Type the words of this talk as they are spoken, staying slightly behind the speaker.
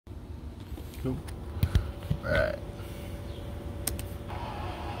Cool. All right.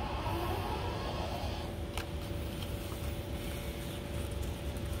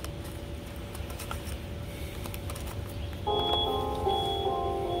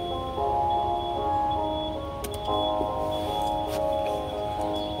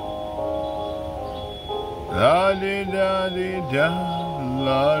 La-di-da-di-da,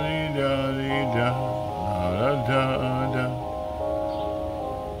 la-di-da-di-da, la-da-da-da.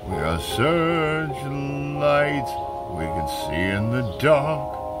 We are searchlights we can see in the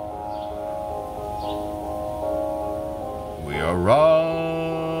dark. We are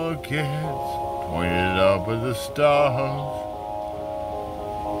rockets pointed up at the stars.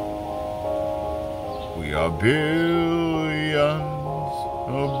 We are billions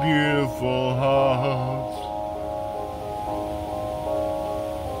of beautiful hearts.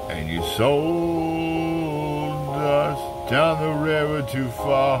 And you sold us down the river too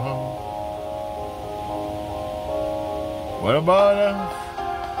far. What about us?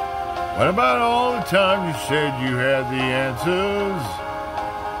 What about all the times you said you had the answers?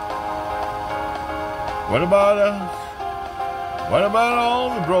 What about us? What about all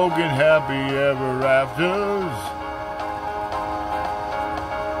the broken happy ever afters?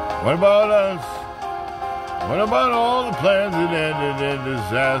 What about us? What about all the plans that ended in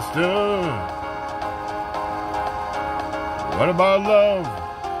disaster? What about love?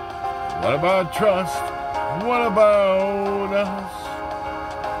 What about trust? What about us?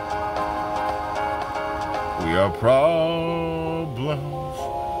 We are problems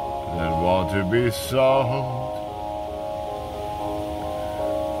that want to be solved.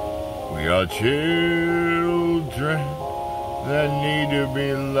 We are children that need to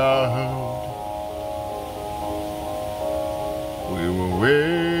be loved. We were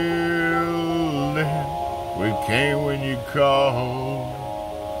willing, we came when you called.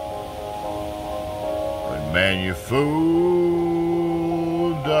 But man, you fooled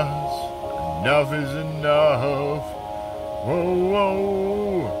us. Enough is enough. Whoa,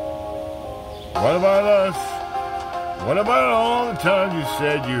 whoa. What about us? What about all the times you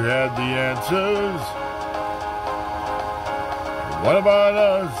said you had the answers? What about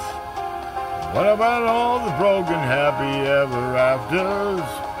us? What about all the broken happy ever afters?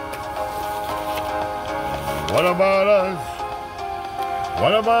 What about us?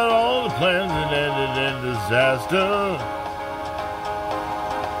 What about all the plans that ended in disaster?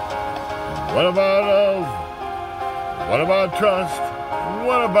 What about love? What about trust?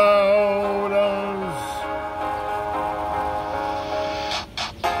 What about us?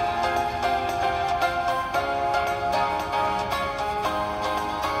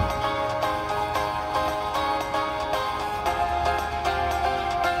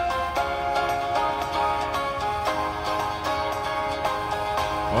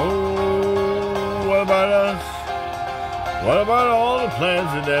 Oh, what about us? What about all the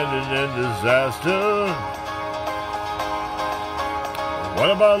plans that ended in disaster? What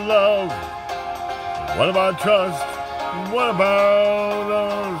about love? What about trust? What about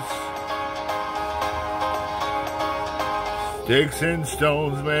us? Sticks and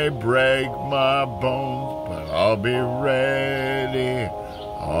stones may break my bones, but I'll be ready.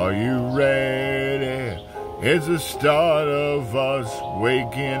 Are you ready? It's the start of us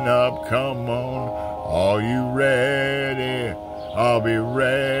waking up, come on. Are you ready? I'll be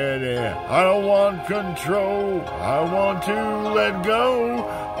ready. I don't want control, I want to let go.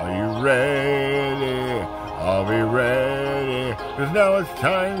 Are you ready? I'll be ready. 'Cause now it's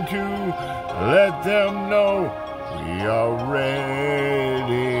time to let them know we are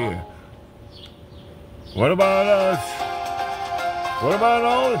ready. What about us? What about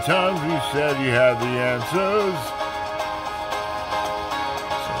all the times you said you had the answers?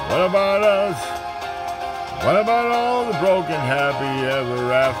 So what about us? What about all the broken happy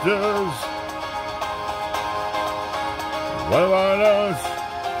ever afters? What about us?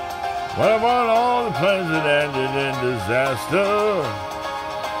 What about all the plans that ended in disaster?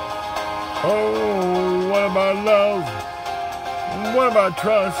 Oh, what about love? What about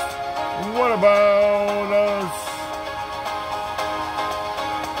trust? What about us?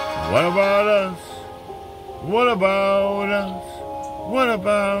 What about us? What about us? What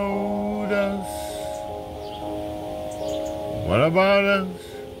about us? What about us?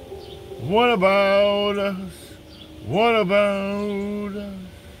 What about us? What about us?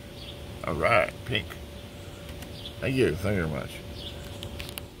 All right, Pink. Thank you very much.